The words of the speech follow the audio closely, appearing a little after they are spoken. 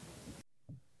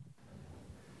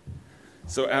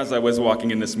So as I was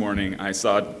walking in this morning, I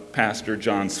saw Pastor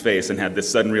John's face and had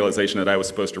this sudden realization that I was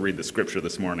supposed to read the scripture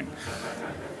this morning.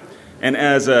 And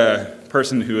as a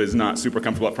person who is not super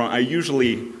comfortable up front, I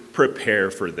usually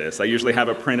prepare for this. I usually have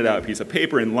a printed out piece of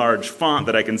paper in large font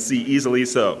that I can see easily,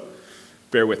 so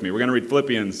bear with me. We're going to read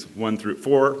Philippians 1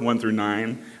 through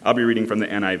 9. I'll be reading from the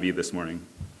NIV this morning.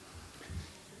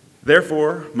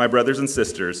 Therefore, my brothers and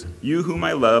sisters, you whom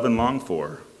I love and long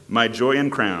for, my joy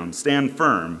and crown, stand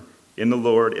firm in the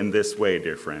Lord in this way,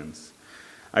 dear friends.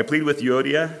 I plead with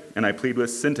Euodia and I plead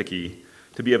with Syntyche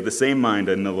to be of the same mind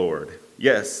in the Lord.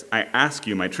 Yes, I ask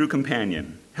you, my true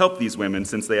companion, help these women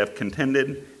since they have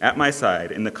contended at my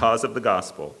side in the cause of the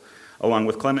gospel, along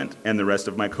with Clement and the rest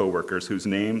of my co-workers whose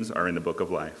names are in the book of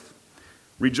life.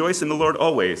 Rejoice in the Lord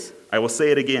always. I will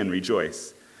say it again,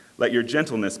 rejoice. Let your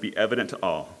gentleness be evident to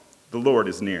all. The Lord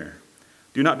is near.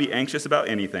 Do not be anxious about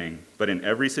anything, but in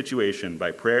every situation,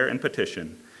 by prayer and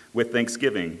petition, with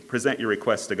thanksgiving, present your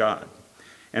requests to God.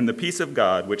 And the peace of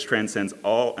God, which transcends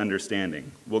all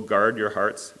understanding, will guard your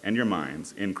hearts and your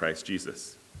minds in Christ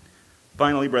Jesus.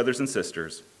 Finally, brothers and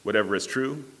sisters, whatever is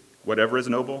true, whatever is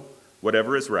noble,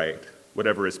 whatever is right,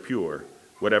 whatever is pure,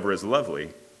 whatever is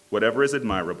lovely, whatever is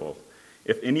admirable,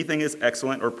 if anything is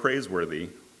excellent or praiseworthy,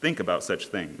 think about such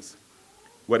things.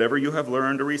 Whatever you have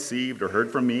learned or received or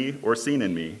heard from me or seen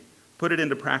in me, put it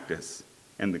into practice,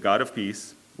 and the God of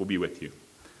peace will be with you.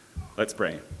 Let's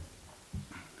pray.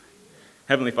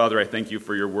 Heavenly Father, I thank you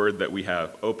for your word that we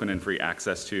have open and free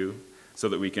access to so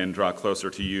that we can draw closer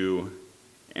to you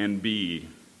and be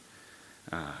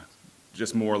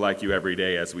just more like you every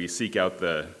day as we seek out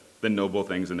the noble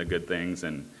things and the good things.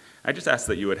 And I just ask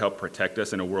that you would help protect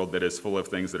us in a world that is full of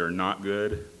things that are not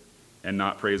good and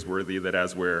not praiseworthy, that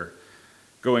as we're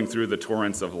going through the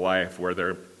torrents of life where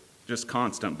they're just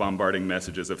constant bombarding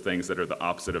messages of things that are the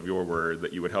opposite of your word,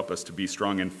 that you would help us to be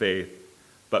strong in faith,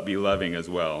 but be loving as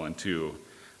well, and to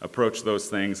approach those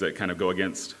things that kind of go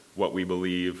against what we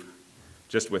believe,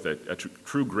 just with a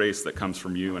true grace that comes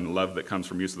from you and love that comes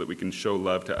from you, so that we can show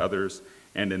love to others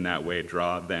and in that way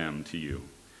draw them to you.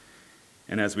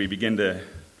 And as we begin to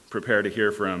prepare to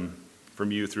hear from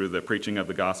you through the preaching of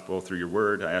the gospel, through your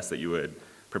word, I ask that you would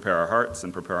prepare our hearts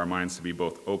and prepare our minds to be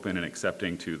both open and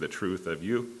accepting to the truth of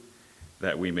you,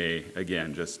 that we may,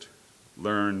 again, just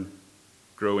learn,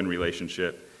 grow in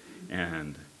relationship,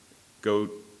 and go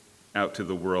out to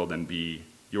the world and be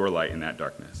your light in that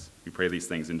darkness. We pray these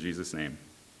things in Jesus' name.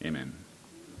 Amen.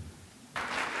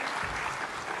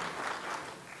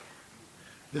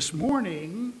 This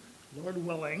morning, Lord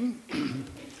willing,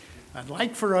 I'd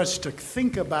like for us to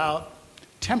think about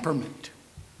temperament.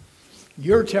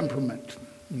 Your temperament,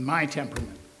 my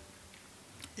temperament.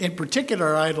 In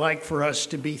particular, I'd like for us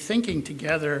to be thinking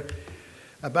together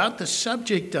about the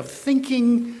subject of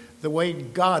thinking the way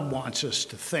God wants us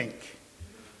to think.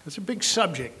 It's a big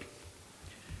subject.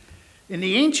 In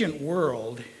the ancient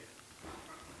world,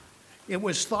 it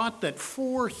was thought that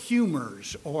 4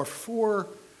 humors, or 4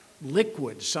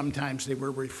 liquids, sometimes they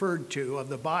were referred to, of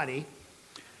the body,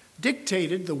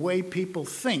 dictated the way people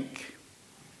think.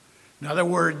 In other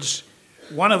words,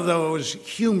 one of those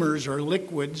humors or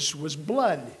liquids was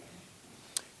blood.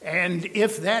 And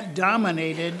if that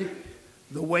dominated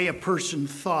the way a person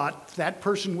thought, that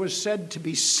person was said to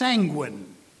be sanguine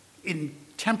in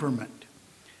temperament.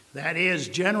 That is,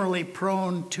 generally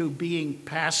prone to being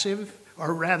passive,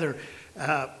 or rather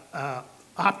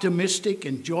optimistic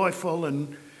and joyful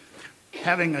and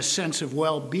having a sense of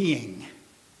well-being.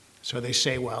 So they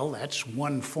say, well, that's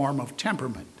one form of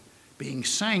temperament, being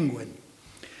sanguine.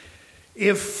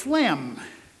 If phlegm,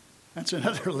 that's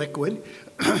another liquid,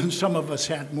 some of us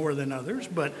had more than others,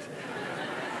 but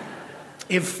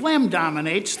if phlegm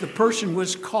dominates, the person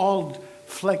was called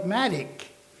phlegmatic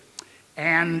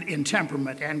and in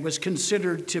temperament, and was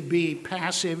considered to be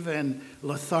passive and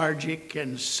lethargic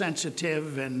and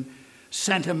sensitive and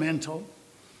sentimental.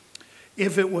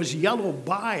 If it was yellow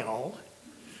bile,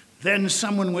 then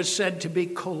someone was said to be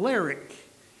choleric,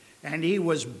 and he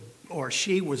was or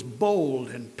she was bold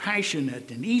and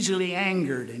passionate and easily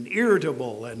angered and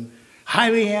irritable and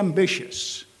highly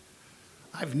ambitious.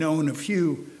 I've known a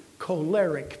few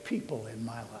choleric people in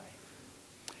my life.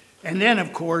 And then,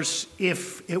 of course,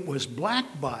 if it was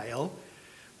black bile,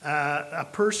 a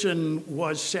person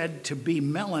was said to be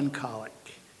melancholic,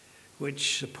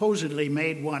 which supposedly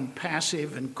made one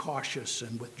passive and cautious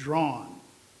and withdrawn.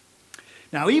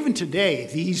 Now, even today,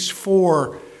 these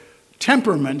 4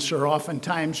 temperaments are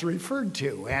oftentimes referred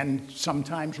to and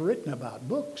sometimes written about.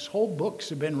 Whole books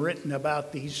have been written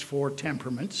about these 4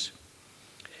 temperaments.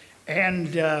 And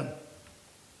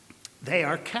they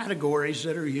are categories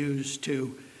that are used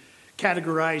to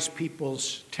categorize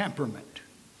people's temperament.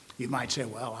 You might say,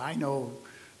 well, I know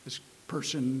this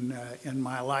person in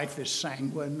my life is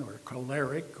sanguine or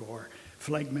choleric or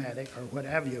phlegmatic or what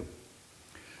have you.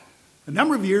 A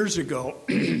number of years ago,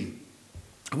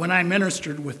 when I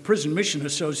ministered with Prison Mission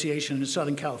Association in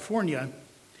Southern California,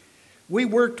 we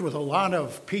worked with a lot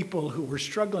of people who were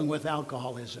struggling with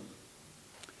alcoholism.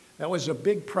 That was a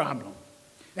big problem,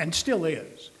 and still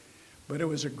is. But it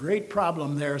was a great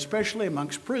problem there, especially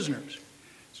amongst prisoners.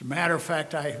 As a matter of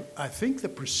fact, I think the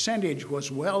percentage was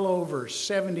well over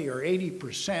 70 or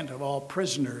 80% of all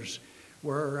prisoners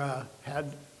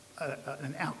had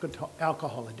an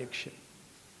alcohol addiction.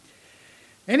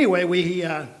 Anyway, we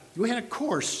had a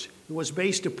course that was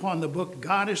based upon the book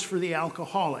God is for the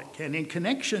Alcoholic. And in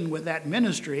connection with that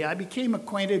ministry, I became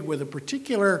acquainted with a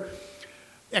particular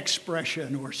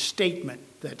expression or statement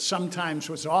that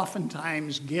was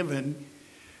oftentimes given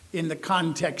in the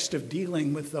context of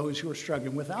dealing with those who are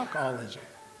struggling with alcoholism.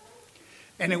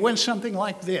 And it went something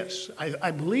like this.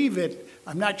 I believe it,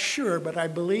 I'm not sure, but I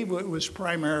believe it was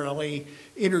primarily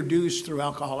introduced through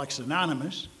Alcoholics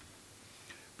Anonymous.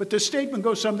 But the statement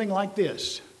goes something like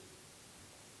this.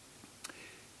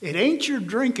 It ain't your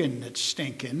drinking that's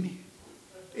stinking,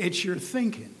 it's your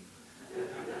thinking.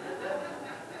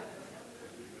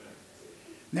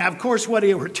 Now, of course, what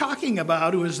they were talking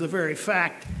about was the very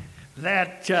fact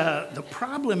that the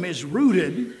problem is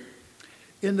rooted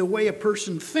in the way a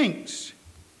person thinks.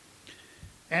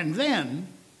 And then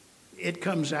it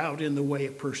comes out in the way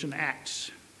a person acts.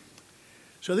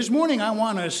 So this morning I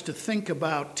want us to think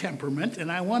about temperament, and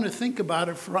I want to think about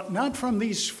it not from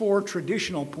these four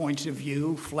traditional points of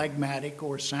view, phlegmatic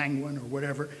or sanguine or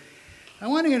whatever. I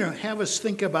want to have us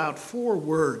think about four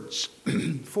words,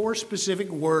 four specific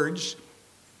words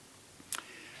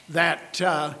that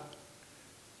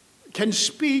can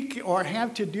speak or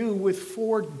have to do with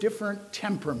four different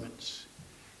temperaments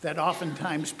that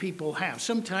oftentimes people have.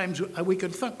 Sometimes we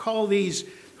could call these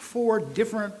four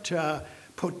different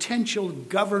potential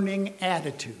governing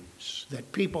attitudes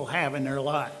that people have in their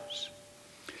lives.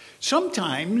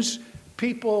 Sometimes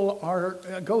people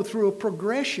go through a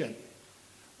progression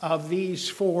of these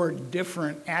four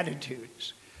different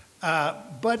attitudes.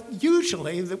 But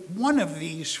usually one of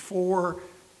these four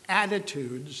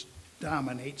attitudes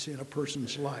dominates in a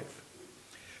person's life.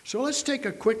 So let's take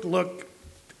a quick look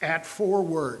at four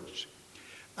words.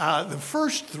 The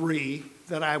first three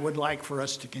that I would like for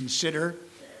us to consider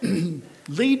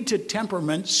lead to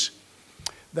temperaments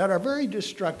that are very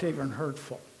destructive and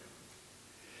hurtful.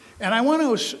 And I want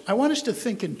us to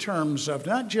think in terms of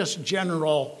not just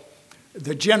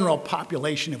the general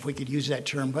population, if we could use that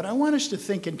term, but I want us to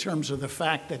think in terms of the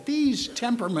fact that these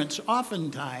temperaments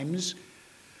oftentimes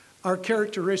are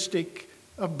characteristic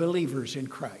of believers in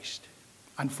Christ,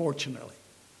 unfortunately.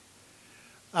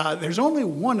 There's only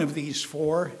one of these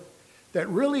four that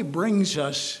really brings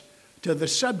us to the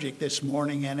subject this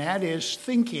morning, and that is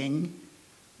thinking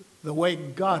the way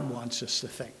God wants us to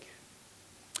think.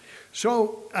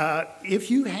 So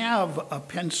if you have a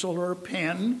pencil or a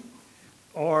pen,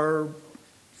 or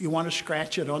you want to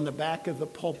scratch it on the back of the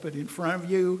pulpit in front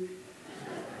of you,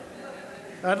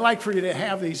 I'd like for you to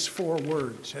have these four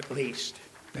words at least.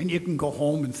 Then you can go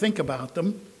home and think about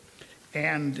them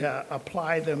and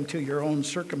apply them to your own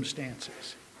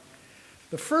circumstances.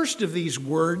 The first of these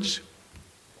words,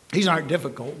 these aren't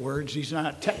difficult words, these are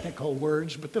not technical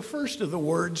words, but the first of the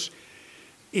words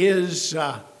is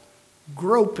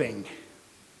groping.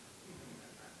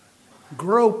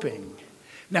 Groping.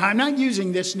 Now, I'm not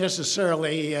using this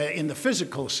necessarily in the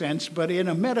physical sense, but in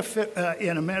a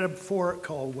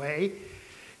metaphorical way,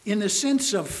 in the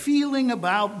sense of feeling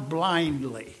about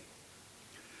blindly,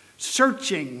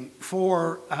 searching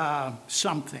for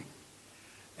something,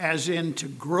 as in to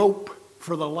grope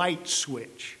for the light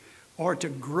switch, or to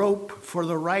grope for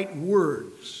the right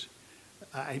words.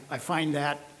 I find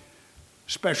that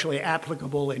especially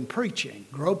applicable in preaching,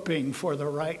 groping for the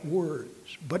right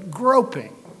words. But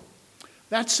groping,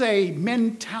 that's a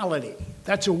mentality,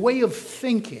 that's a way of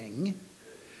thinking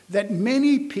that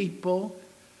many people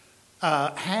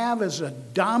have as a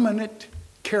dominant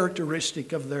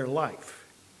characteristic of their life.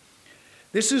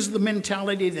 This is the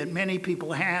mentality that many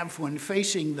people have when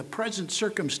facing the present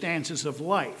circumstances of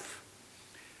life.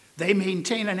 They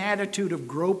maintain an attitude of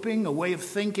groping, a way of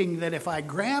thinking that if I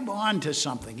grab onto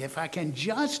something, if I can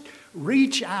just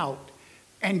reach out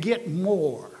and get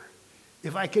more,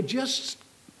 if I could just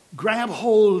grab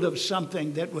hold of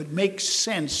something that would make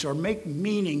sense or make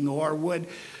meaning or would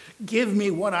give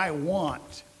me what I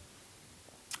want,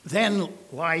 then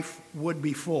life would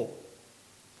be full.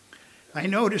 I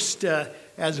noticed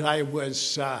as I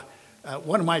was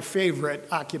One of my favorite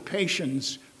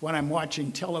occupations when I'm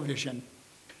watching television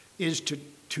is to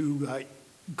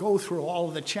go through all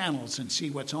of the channels and see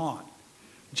what's on.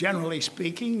 Generally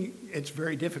speaking, it's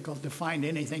very difficult to find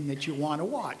anything that you want to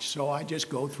watch, so I just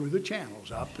go through the channels,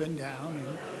 up and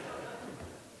down.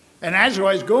 And as I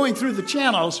was going through the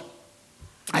channels,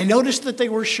 I noticed that they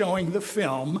were showing the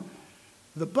film,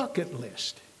 The Bucket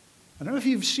List. I don't know if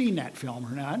you've seen that film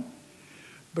or not,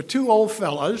 but two old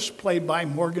fellows, played by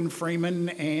Morgan Freeman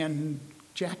and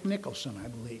Jack Nicholson, I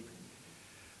believe.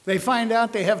 They find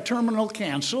out they have terminal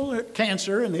cancer,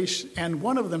 and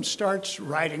one of them starts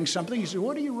writing something. He says,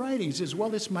 "What are you writing?" He says,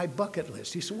 "Well, it's my bucket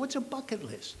list." He said, "What's a bucket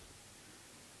list?"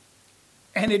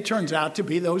 And it turns out to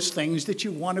be those things that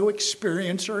you want to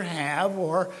experience or have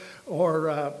or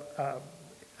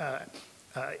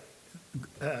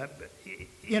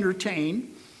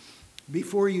entertain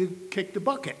before you kick the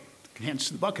bucket, hence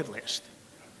the bucket list.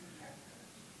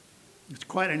 It's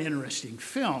quite an interesting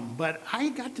film, but I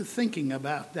got to thinking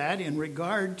about that in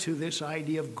regard to this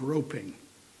idea of groping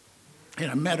in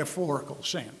a metaphorical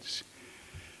sense.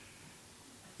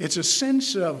 It's a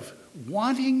sense of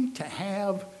wanting to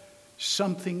have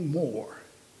something more,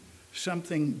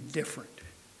 something different.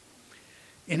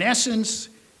 In essence,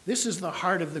 this is the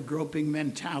heart of the groping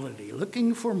mentality,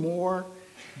 looking for more,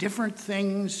 different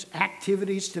things,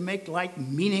 activities to make life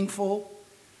meaningful.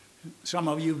 Some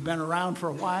of you have been around for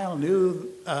a while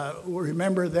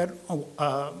remember that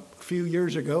a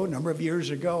number of years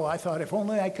ago, I thought if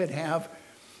only I could have,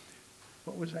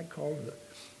 what was that called?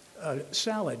 A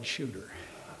salad shooter.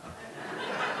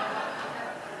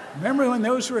 Remember when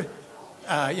those were,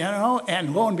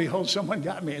 and lo and behold, someone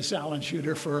got me a salad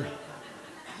shooter for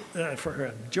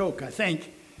a joke, I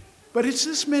think. But it's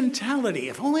this mentality.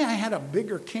 If only I had a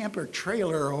bigger camper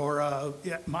trailer, or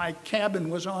my cabin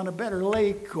was on a better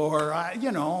lake, or,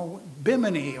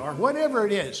 Bimini, or whatever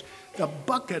it is, the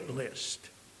bucket list.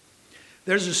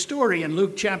 There's a story in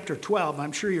Luke chapter 12,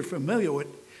 I'm sure you're familiar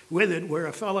with it, where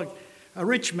a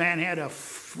rich man had a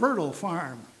fertile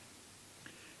farm,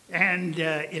 and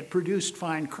it produced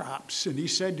fine crops. And he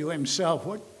said to himself,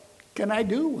 "What can I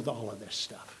do with all of this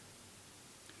stuff?"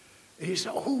 He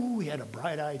said, he had a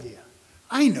bright idea.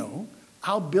 "I know,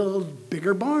 I'll build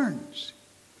bigger barns.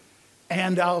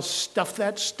 And I'll stuff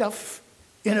that stuff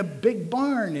in a big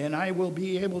barn, and I will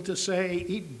be able to say,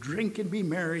 'Eat, drink, and be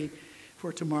merry,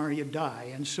 for tomorrow you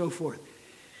die,'" and so forth.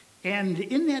 And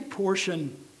in that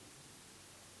portion,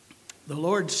 the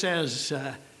Lord says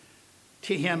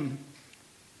to him,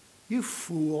 "You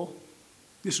fool."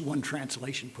 This is one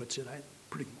translation puts it.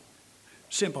 Pretty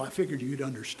simple. I figured you'd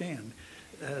understand.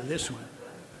 This one.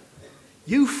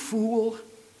 "You fool,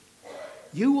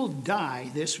 you will die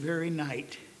this very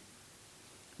night.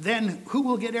 Then who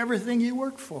will get everything you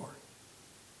work for?"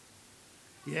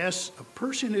 Yes, a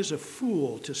person is a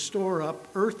fool to store up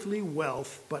earthly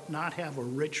wealth but not have a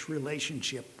rich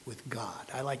relationship with God.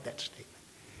 I like that statement.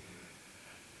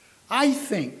 I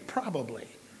think probably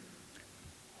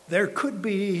there could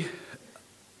be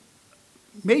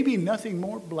maybe nothing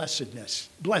more blessed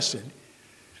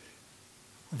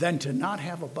than to not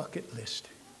have a bucket list.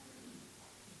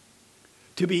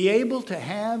 To be able to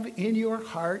have in your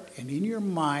heart and in your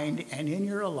mind and in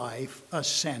your life a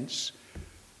sense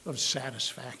of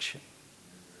satisfaction.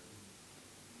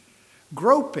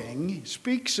 Groping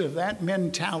speaks of that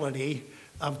mentality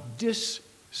of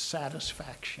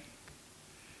dissatisfaction.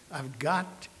 I've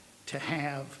got to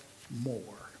have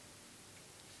more.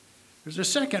 There's a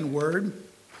second word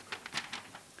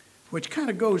which kind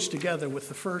of goes together with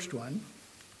the first one,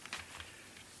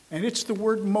 and it's the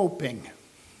word moping.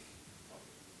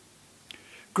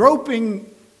 Groping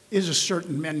is a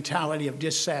certain mentality of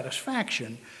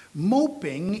dissatisfaction.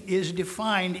 Moping is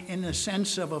defined in the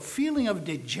sense of a feeling of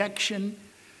dejection,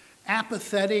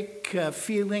 apathetic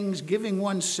feelings, giving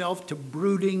oneself to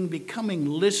brooding, becoming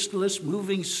listless,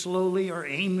 moving slowly or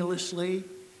aimlessly,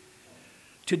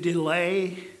 to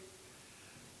delay,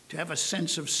 to have a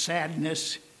sense of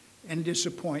sadness and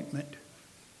disappointment.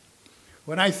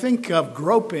 When I think of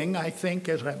groping, I think,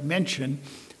 as I've mentioned,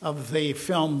 of the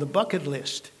film The Bucket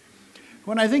List.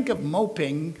 When I think of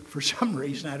moping, for some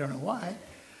reason, I don't know why,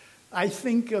 I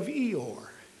think of Eeyore.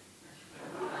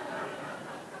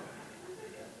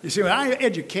 You see, my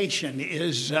education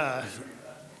is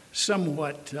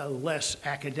somewhat less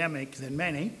academic than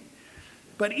many,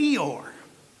 but Eeyore,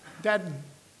 that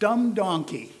dumb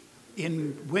donkey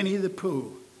in Winnie the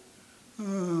Pooh,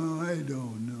 I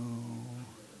don't know.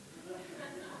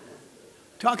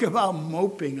 Talk about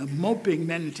moping, a moping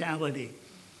mentality.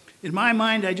 In my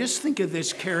mind, I just think of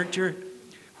this character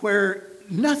where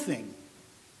nothing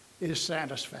is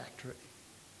satisfactory.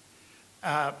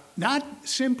 Not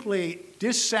simply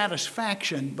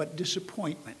dissatisfaction, but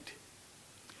disappointment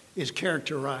is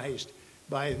characterized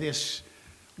by this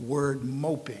word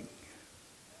moping.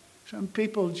 Some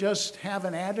people just have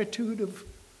an attitude of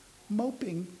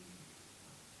moping.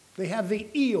 They have the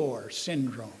Eeyore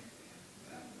syndrome.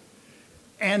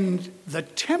 And the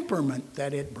temperament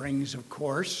that it brings, of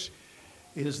course,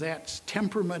 is that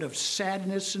temperament of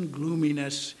sadness and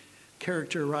gloominess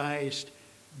characterized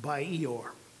by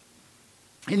Eeyore.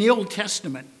 In the Old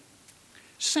Testament,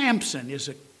 Samson is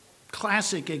a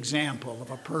classic example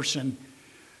of a person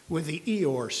with the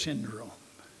Eeyore syndrome.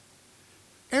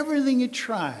 Everything he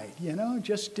tried,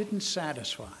 just didn't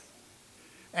satisfy.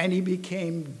 And he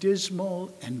became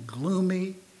dismal and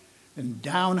gloomy and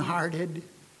downhearted,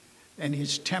 and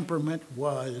his temperament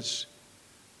was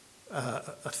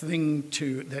a thing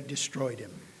that destroyed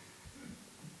him.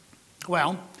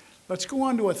 Well, let's go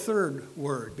on to a third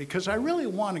word, because I really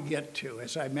want to get to,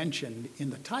 as I mentioned in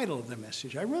the title of the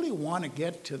message, I really want to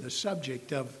get to the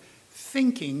subject of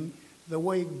thinking the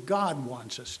way God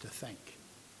wants us to think.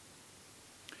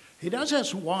 He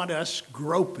doesn't want us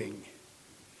groping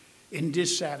in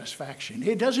dissatisfaction.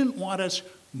 He doesn't want us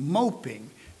moping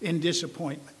in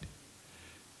disappointment.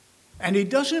 And he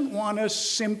doesn't want us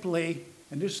simply,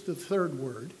 and this is the third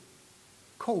word,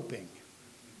 coping.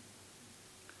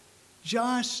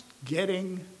 Just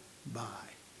getting by.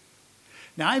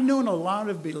 Now, I've known a lot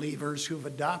of believers who've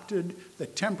adopted the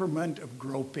temperament of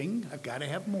groping. I've got to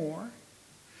have more.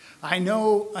 I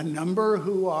know a number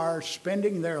who are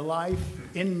spending their life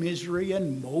in misery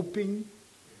and moping,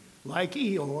 like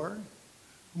Eeyore.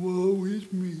 Woe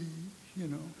is me,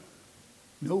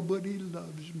 Nobody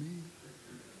loves me.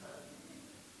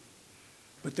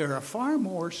 But there are far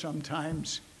more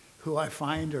sometimes who I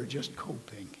find are just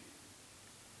coping.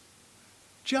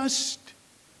 Just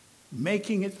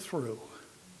making it through.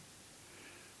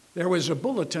 There was a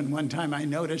bulletin one time I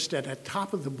noticed at the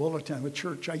top of the bulletin of a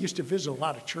church. I used to visit a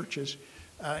lot of churches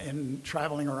in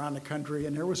traveling around the country,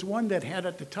 and there was one that had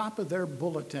at the top of their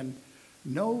bulletin,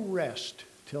 "No rest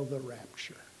till the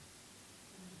rapture."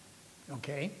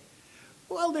 Okay?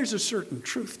 Well, there's a certain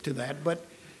truth to that, but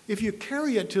if you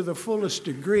carry it to the fullest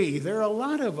degree, there are a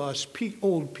lot of us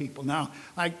old people. Now,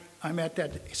 I'm at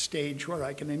that stage where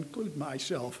I can include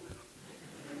myself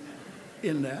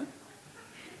in that.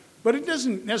 But you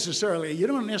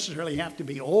don't necessarily have to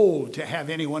be old to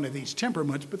have any one of these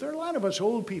temperaments, but there are a lot of us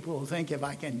old people who think if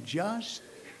I can just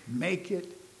make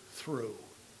it through,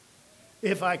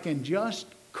 if I can just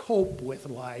cope with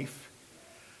life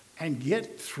and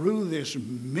get through this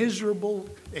miserable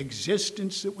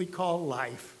existence that we call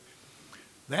life,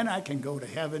 then I can go to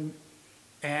heaven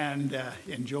and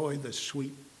enjoy the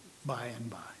sweet by and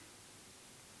by.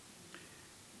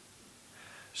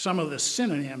 Some of the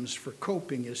synonyms for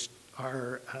coping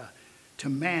are to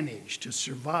manage, to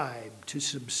survive, to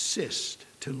subsist,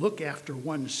 to look after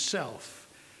oneself,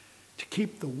 to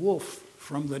keep the wolf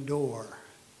from the door.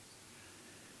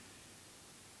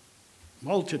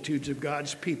 Multitudes of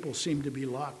God's people seem to be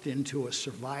locked into a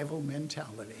survival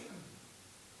mentality.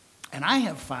 And I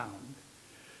have found,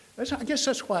 I guess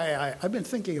that's why I've been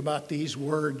thinking about these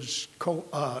words,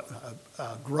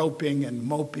 groping and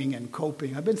moping and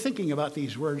coping. I've been thinking about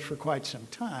these words for quite some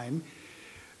time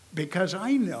because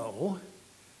I know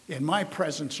in my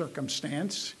present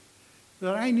circumstance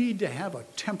that I need to have a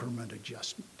temperament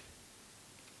adjustment.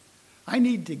 I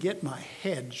need to get my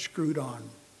head screwed on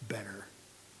better.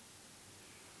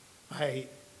 I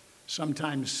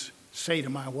sometimes say to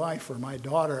my wife or my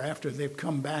daughter after they've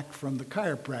come back from the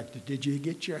chiropractor, "Did you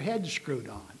get your head screwed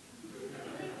on?"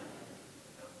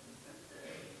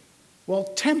 Well,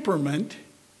 temperament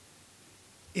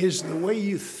is the way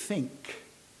you think.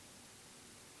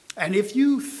 And if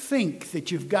you think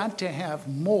that you've got to have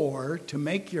more to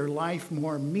make your life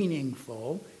more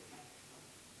meaningful,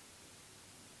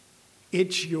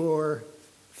 it's your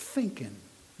thinking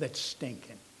that's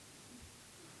stinking.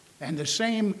 And the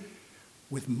same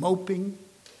with moping,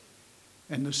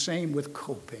 and the same with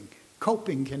coping.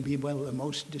 Coping can be one of the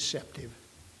most deceptive.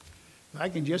 If I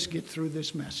can just get through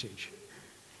this message,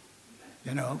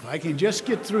 if I can just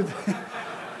get through,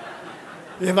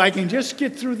 if I can just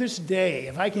get through this day,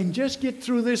 if I can just get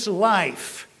through this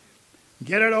life,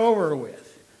 get it over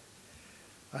with.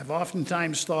 I've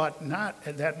oftentimes thought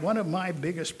that one of my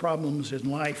biggest problems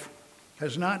in life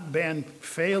has not been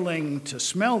failing to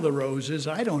smell the roses.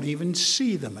 I don't even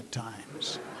see them at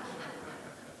times.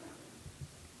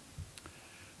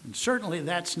 And certainly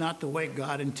that's not the way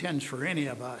God intends for any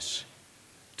of us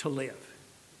to live.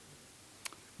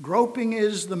 Groping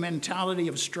is the mentality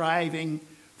of striving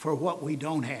for what we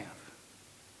don't have,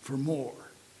 for more.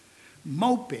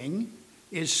 Moping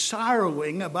is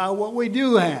sorrowing about what we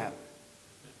do have.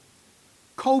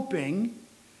 Coping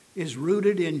is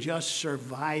rooted in just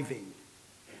surviving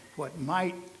what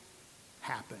might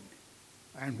happen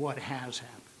and what has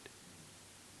happened.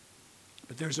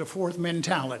 But there's a fourth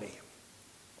mentality.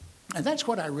 And that's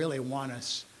what I really want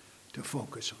us to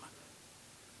focus on.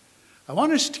 I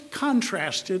want us to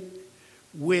contrast it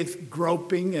with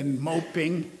groping and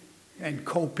moping and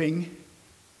coping.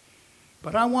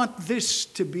 But I want this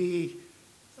to be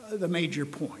the major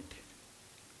point.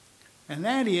 And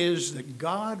that is that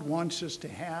God wants us to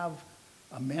have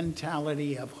a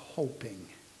mentality of hoping.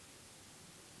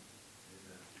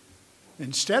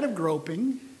 Instead of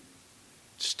groping,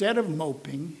 instead of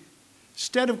moping,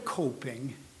 instead of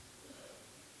coping,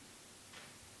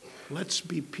 let's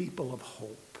be people of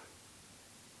hope.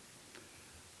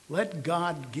 Let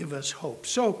God give us hope.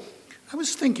 So I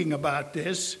was thinking about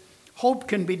this. Hope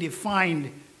can be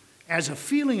defined as a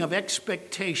feeling of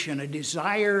expectation, a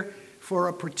desire for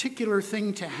a particular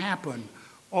thing to happen,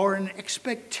 or an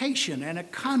expectation and a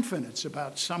confidence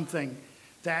about something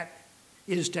that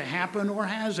is to happen or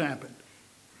has happened.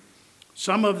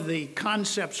 Some of the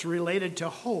concepts related to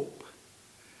hope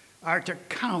are to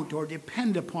count or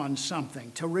depend upon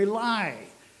something, to rely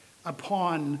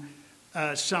upon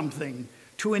something,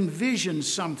 to envision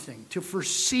something, to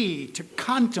foresee, to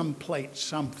contemplate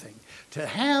something, to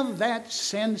have that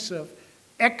sense of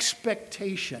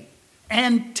expectation,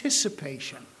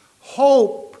 anticipation,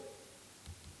 hope.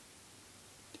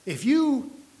 If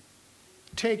you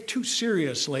take too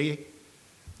seriously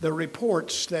the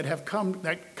reports that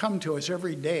come to us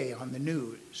every day on the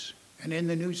news and in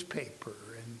the newspaper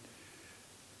and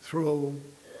through,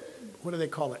 what do they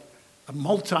call it, a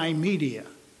multimedia,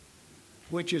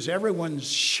 which is everyone's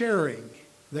sharing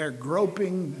their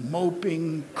groping,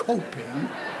 moping, coping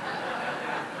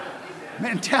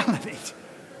mentality.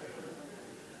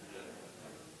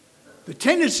 The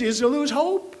tendency is to lose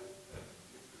hope.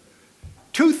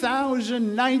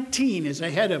 2019 is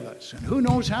ahead of us, and who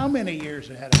knows how many years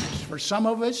ahead of us. For some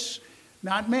of us,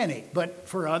 not many, but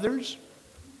for others,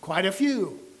 quite a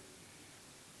few.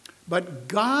 But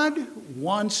God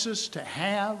wants us to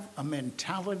have a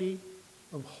mentality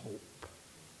of hope.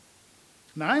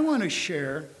 Now, I want to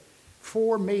share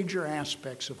 4 major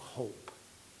aspects of hope.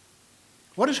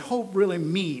 What does hope really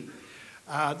mean?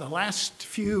 The last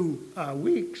few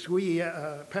weeks,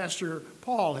 Pastor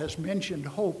Paul has mentioned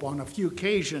hope on a few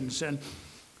occasions, and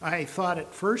I thought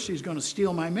at first he's going to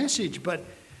steal my message, but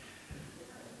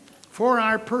for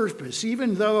our purpose,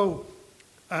 even though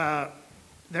there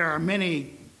are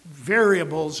many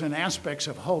variables and aspects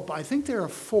of hope, I think there are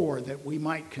 4 that we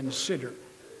might consider.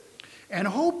 And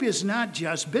hope is not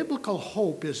just, biblical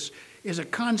hope is a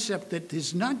concept that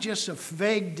is not just a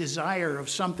vague desire of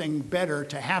something better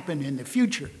to happen in the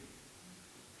future.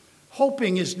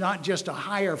 Hoping is not just a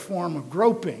higher form of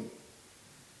groping.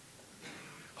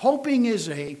 Hoping is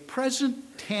a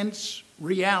present tense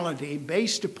reality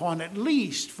based upon at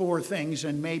least 4 things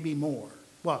and maybe more.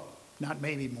 Well, not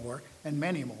maybe more and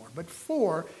many more, but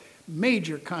 4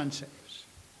 major concepts.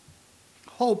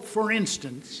 Hope, for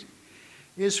instance,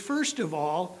 is first of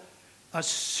all a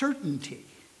certainty,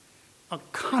 a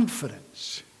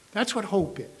confidence. That's what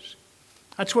hope is.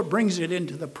 That's what brings it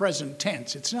into the present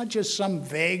tense. It's not just some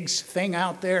vague thing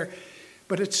out there,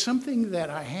 but it's something that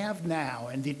I have now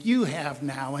and that you have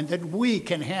now and that we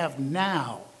can have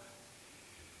now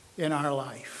in our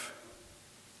life.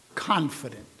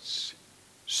 Confidence,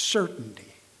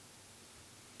 certainty.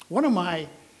 One of my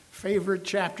favorite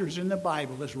chapters in the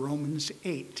Bible is Romans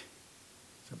 8.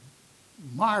 It's a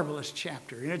marvelous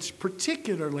chapter, and it's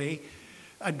particularly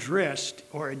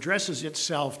addresses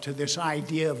itself to this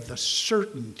idea of the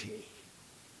certainty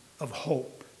of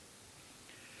hope.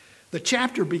 The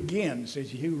chapter begins,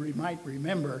 as you might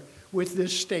remember, with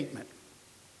this statement.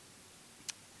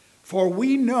 For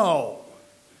we know,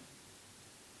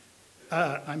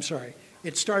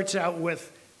 it starts out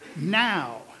with,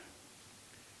 now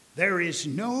there is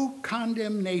no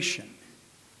condemnation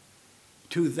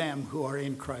to them who are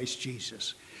in Christ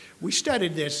Jesus. We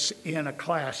studied this in a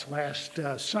class last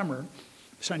summer,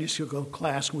 Sunday school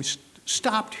class. We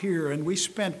stopped here and we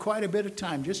spent quite a bit of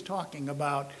time just talking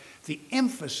about the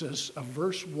emphasis of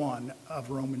verse 1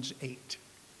 of Romans 8.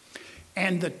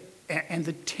 And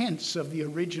the tense of the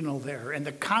original there, and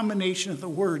the combination of the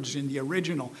words in the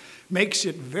original makes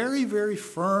it very, very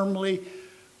firmly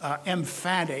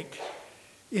emphatic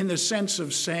in the sense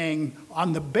of saying,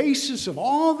 on the basis of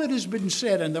all that has been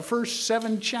said in the first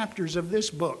 7 chapters of this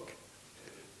book,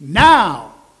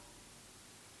 now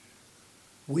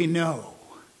we know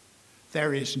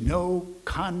there is no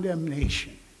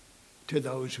condemnation to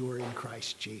those who are in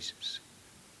Christ Jesus.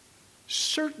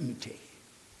 Certainty.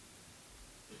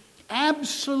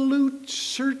 Absolute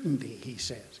certainty, he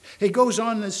says. He goes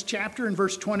on in this chapter in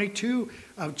verse 22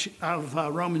 of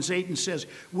Romans 8 and says,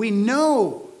 we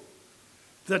know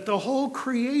that the whole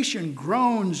creation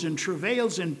groans and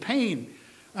travails in pain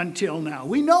until now.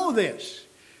 We know this.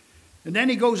 And then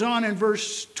he goes on in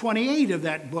verse 28 of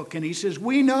that book and he says,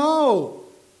 we know.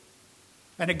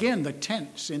 And again, the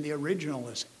tense in the original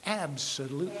is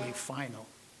absolutely final.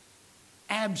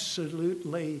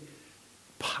 Absolutely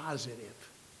positive.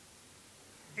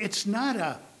 It's not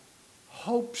a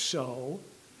hope so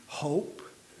hope,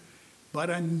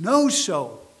 but a know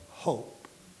so hope.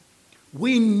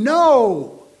 We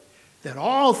know that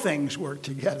all things work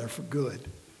together for good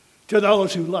to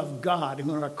those who love God and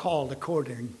who are called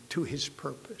according to his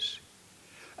purpose.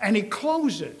 And he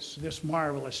closes this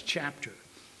marvelous chapter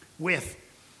with,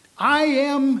 I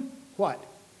am what?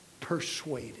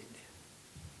 Persuaded.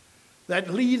 That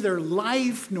neither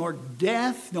life, nor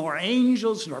death, nor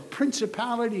angels, nor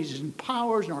principalities and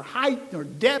powers, nor height, nor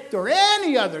depth, or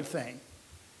any other thing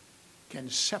can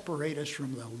separate us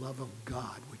from the love of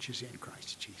God, which is in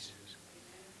Christ Jesus.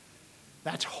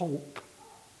 That's hope.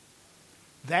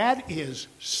 That is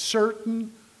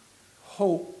certain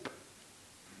hope.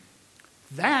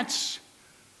 That's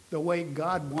the way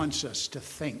God wants us to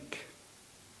think.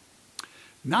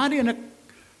 Not in a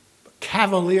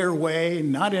cavalier way,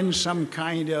 not in some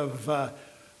kind of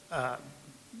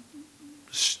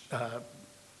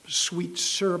sweet,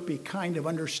 syrupy kind of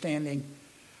understanding.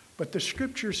 But the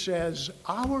scripture says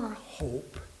our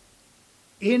hope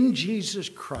in Jesus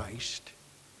Christ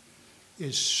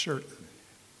is certain.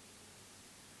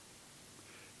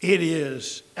 It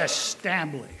is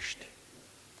established.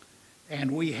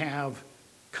 And we have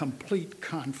complete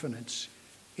confidence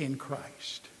in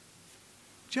Christ.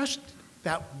 Just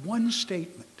that one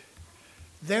statement.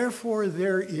 Therefore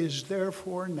there is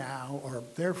therefore now, or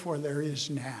therefore there is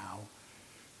now,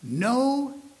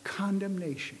 no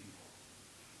condemnation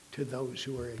to those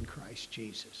who are in Christ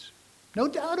Jesus. No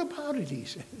doubt about it, he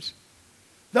says.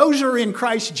 Those who are in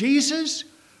Christ Jesus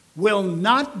will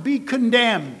not be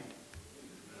condemned.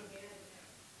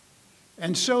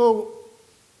 And so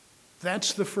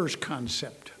that's the first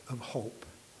concept of hope.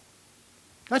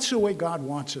 That's the way God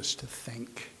wants us to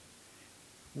think,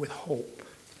 with hope.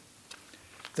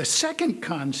 The second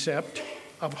concept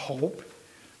of hope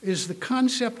is the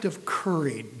concept of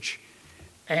courage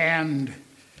and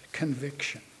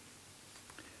conviction.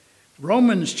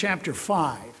 Romans chapter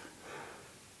 5.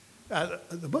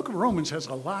 The book of Romans has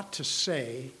a lot to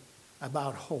say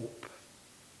about hope.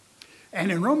 And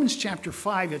in Romans chapter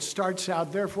 5, it starts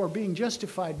out, therefore, being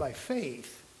justified by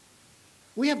faith,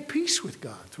 we have peace with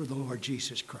God through the Lord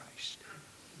Jesus Christ.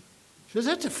 So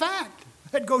that's a fact.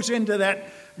 That goes into that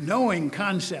knowing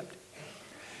concept.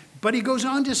 But he goes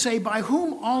on to say, by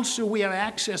whom also we have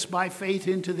access by faith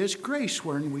into this grace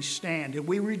wherein we stand, and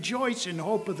we rejoice in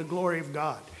hope of the glory of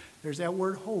God. There's that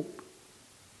word hope.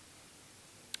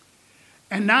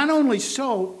 And not only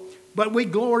so, but we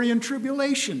glory in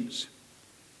tribulations,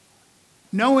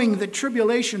 knowing that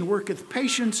tribulation worketh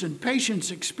patience, and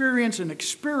patience experience, and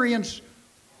experience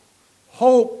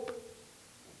hope.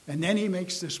 And then he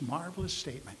makes this marvelous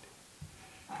statement.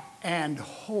 And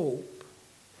hope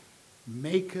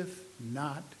maketh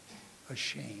not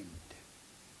ashamed.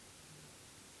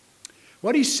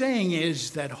 What he's saying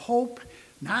is that hope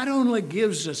not only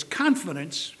gives us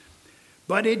confidence,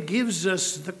 but it gives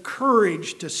us the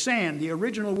courage to stand. The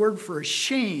original word for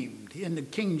ashamed in the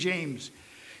King James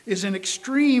is an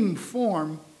extreme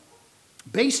form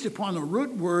based upon the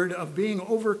root word of being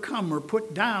overcome or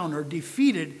put down or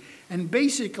defeated, and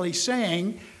basically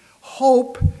saying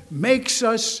hope makes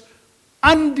us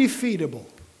undefeatable.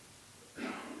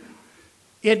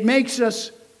 It makes us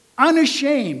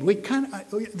unashamed.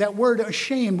 That word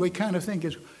ashamed, we kind of think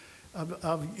is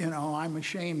of I'm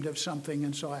ashamed of something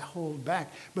and so I hold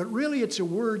back. But really it's a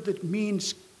word that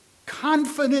means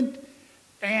confident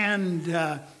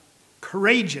and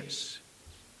courageous.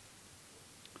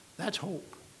 That's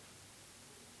hope.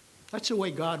 That's the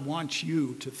way God wants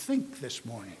you to think this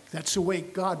morning. That's the way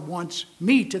God wants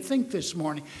me to think this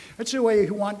morning. That's the way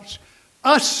he wants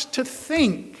us to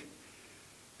think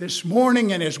this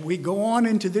morning and as we go on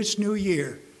into this new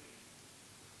year.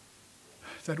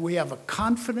 That we have a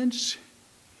confidence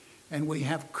and we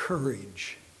have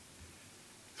courage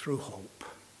through hope.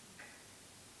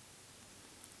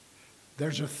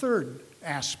 There's a third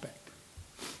aspect.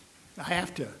 I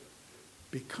have to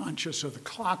be conscious of the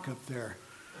clock up there.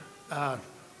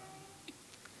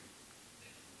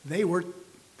 They were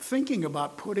thinking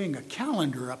about putting a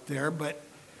calendar up there, but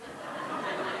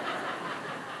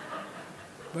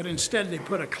But instead they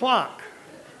put a clock.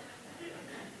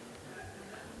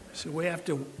 So we have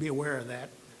to be aware of that.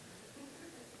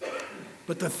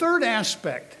 But the third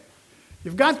aspect,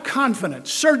 you've got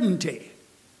confidence, certainty.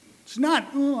 It's not,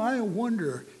 oh, I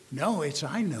wonder. No, it's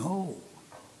I know.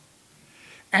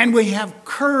 And we have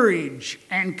courage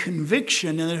and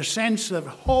conviction in the sense that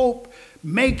hope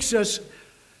makes us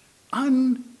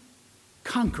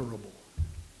unconquerable.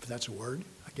 If that's a word,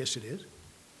 I guess it is.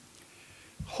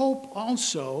 Hope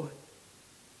also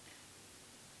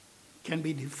can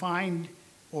be defined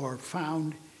or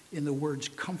found in the words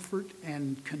comfort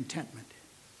and contentment.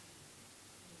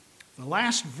 The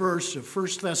last verse of 1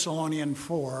 Thessalonians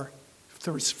 4,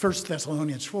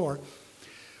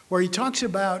 where he talks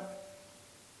about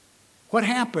what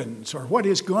happens or what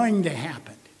is going to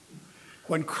happen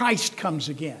when Christ comes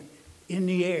again in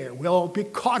the air. We'll be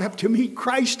caught up to meet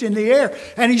Christ in the air.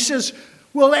 And he says,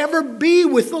 we'll ever be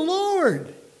with the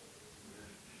Lord.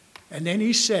 And then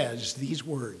he says these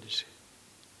words,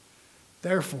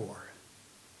 therefore,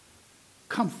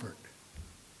 comfort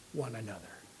one another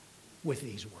with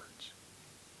these words.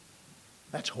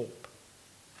 That's hope.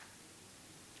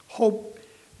 Hope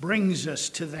brings us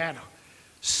to that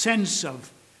sense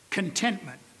of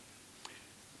contentment.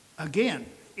 Again,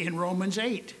 in Romans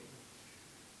 8,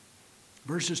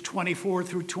 verses 24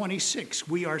 through 26,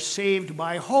 we are saved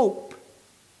by hope.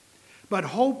 But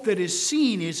hope that is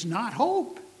seen is not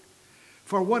hope.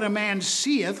 For what a man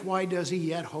seeth, why does he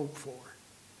yet hope for?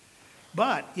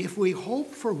 But if we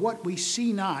hope for what we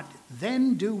see not,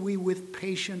 then do we with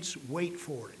patience wait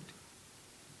for it.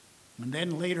 And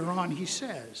then later on he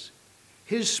says,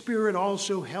 his Spirit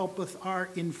also helpeth our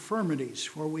infirmities,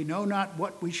 for we know not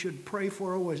what we should pray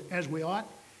for as we ought,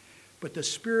 but the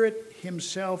Spirit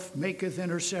himself maketh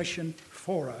intercession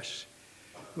for us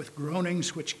with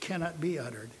groanings which cannot be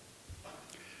uttered.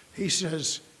 He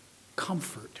says,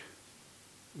 comfort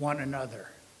one another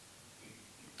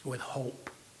with hope.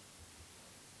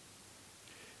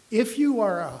 If you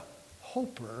are a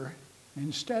hoper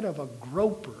instead of a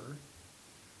groper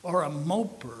or a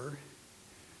moper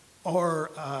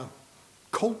or a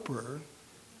coper,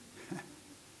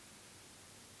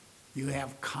 you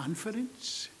have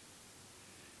confidence,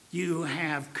 you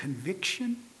have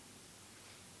conviction,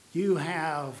 you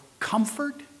have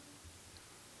comfort,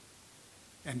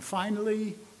 and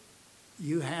finally,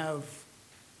 you have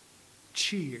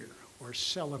cheer or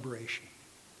celebration.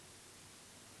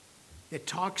 It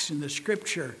talks in the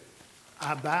scripture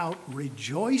about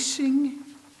rejoicing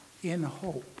in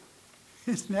hope.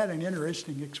 Isn't that an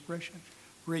interesting expression?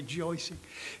 Rejoicing.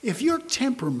 If your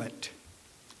temperament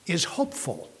is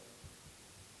hopeful,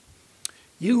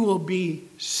 you will be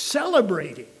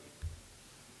celebrating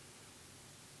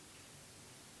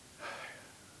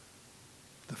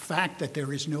the fact that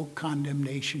there is no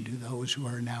condemnation to those who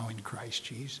are now in Christ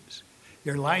Jesus.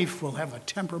 Your life will have a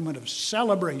temperament of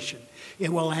celebration.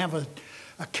 It will have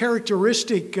a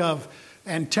characteristic of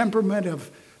and temperament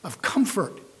of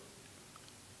comfort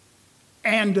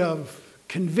and of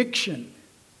conviction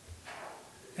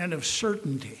and of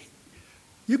certainty.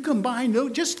 You combine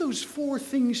just those four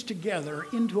things together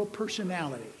into a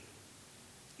personality,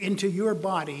 into your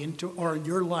body, or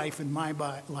your life and my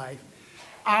life,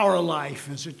 our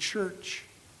life as a church.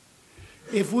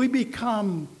 If we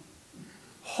become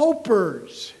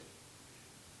hopers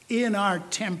in our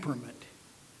temperament,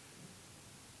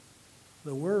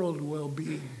 the world will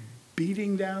be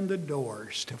beating down the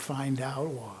doors to find out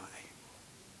why.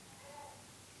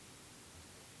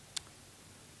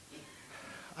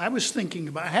 I was thinking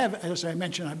about, as I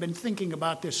mentioned, I've been thinking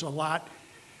about this a lot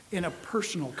in a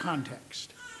personal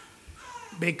context.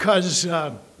 Because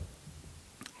the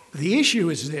issue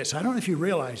is this, I don't know if you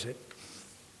realize it,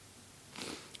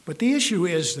 but the issue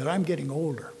is that I'm getting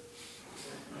older.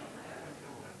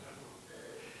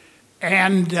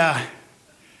 And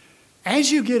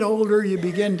as you get older, you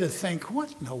begin to think,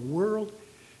 what in the world?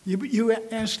 You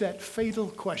ask that fatal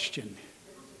question.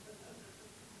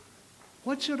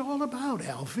 What's it all about,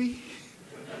 Alfie?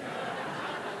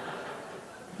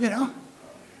 You know,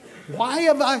 why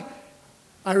have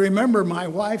I remember my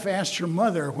wife asked her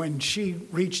mother when she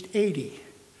reached 80.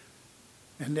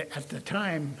 And at the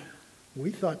time, we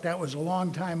thought that was a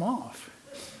long time off.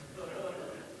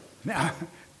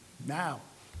 Now,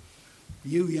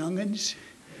 you young'uns.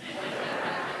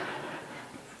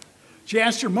 She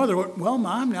asked her mother, well,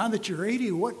 Mom, now that you're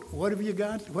 80, what have you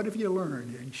got? What have you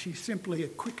learned? And she simply,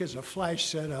 quick as a flash,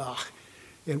 said,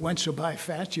 it went so by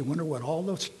fast, you wonder what all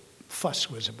those fuss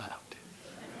was about.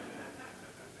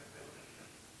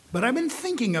 But I've been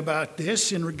thinking about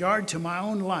this in regard to my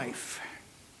own life.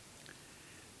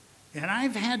 And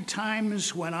I've had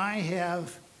times when I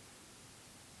have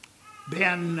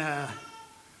been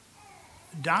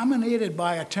dominated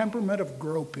by a temperament of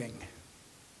groping.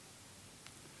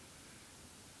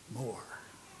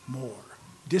 More,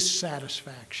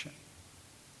 dissatisfaction.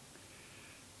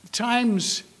 At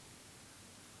times,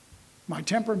 my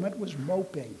temperament was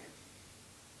moping.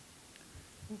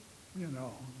 You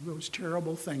know, those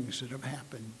terrible things that have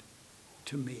happened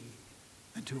to me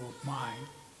and to mine.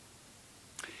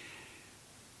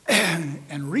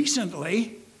 And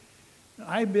recently,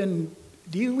 I've been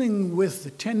dealing with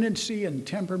the tendency and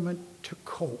temperament to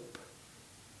cope.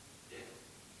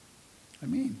 I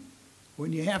mean,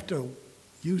 when you have to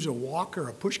use a walker or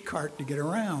a push cart to get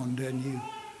around, and you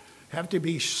have to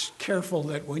be careful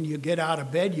that when you get out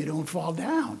of bed, you don't fall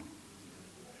down.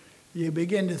 You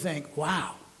begin to think,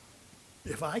 wow,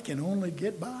 if I can only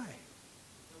get by.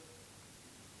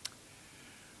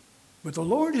 But the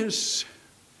Lord has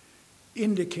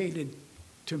indicated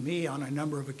to me on a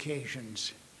number of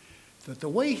occasions that the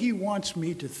way he wants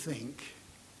me to think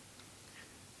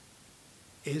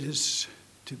is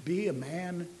to be a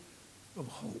man of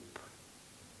hope,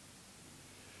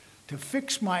 to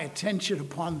fix my attention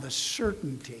upon the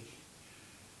certainty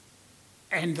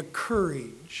and the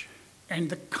courage and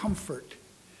the comfort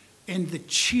and the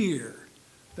cheer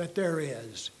that there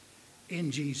is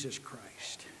in Jesus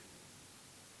Christ.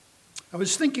 I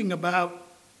was thinking about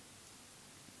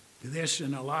this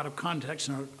in a lot of contexts,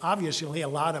 and obviously a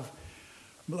lot of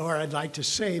more I'd like to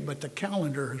say, but the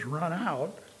calendar has run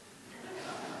out.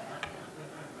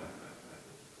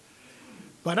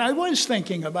 But I was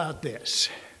thinking about this.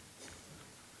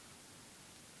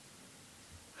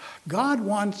 God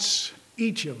wants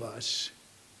each of us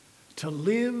to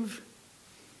live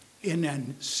in a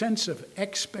sense of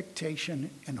expectation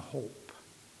and hope.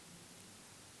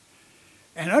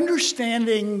 And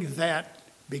understanding that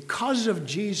because of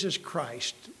Jesus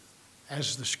Christ,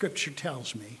 as the scripture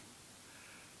tells me,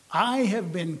 I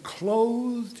have been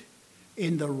clothed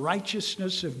in the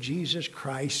righteousness of Jesus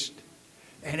Christ,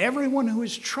 and everyone who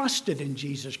has trusted in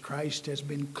Jesus Christ has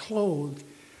been clothed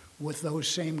with those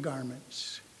same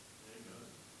garments.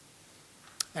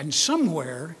 And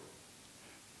somewhere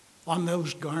on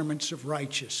those garments of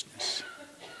righteousness,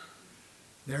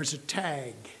 there's a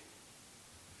tag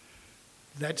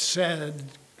that said,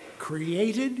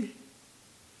 created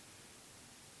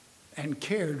and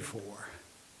cared for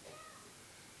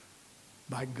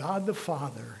by God the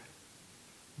Father,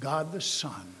 God the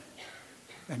Son,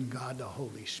 and God the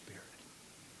Holy Spirit.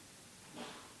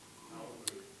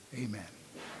 Amen.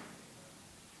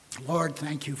 Lord,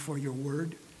 thank you for your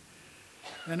word.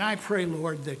 And I pray,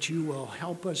 Lord, that you will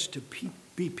help us to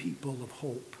be people of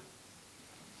hope.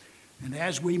 And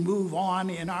as we move on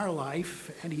in our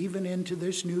life and even into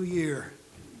this new year,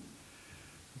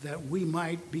 that we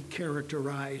might be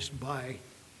characterized by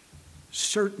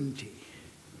certainty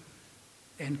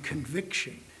and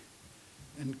conviction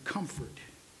and comfort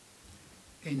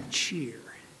and cheer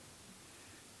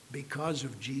because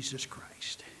of Jesus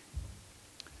Christ.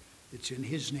 It's in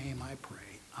his name I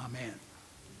pray. Amen.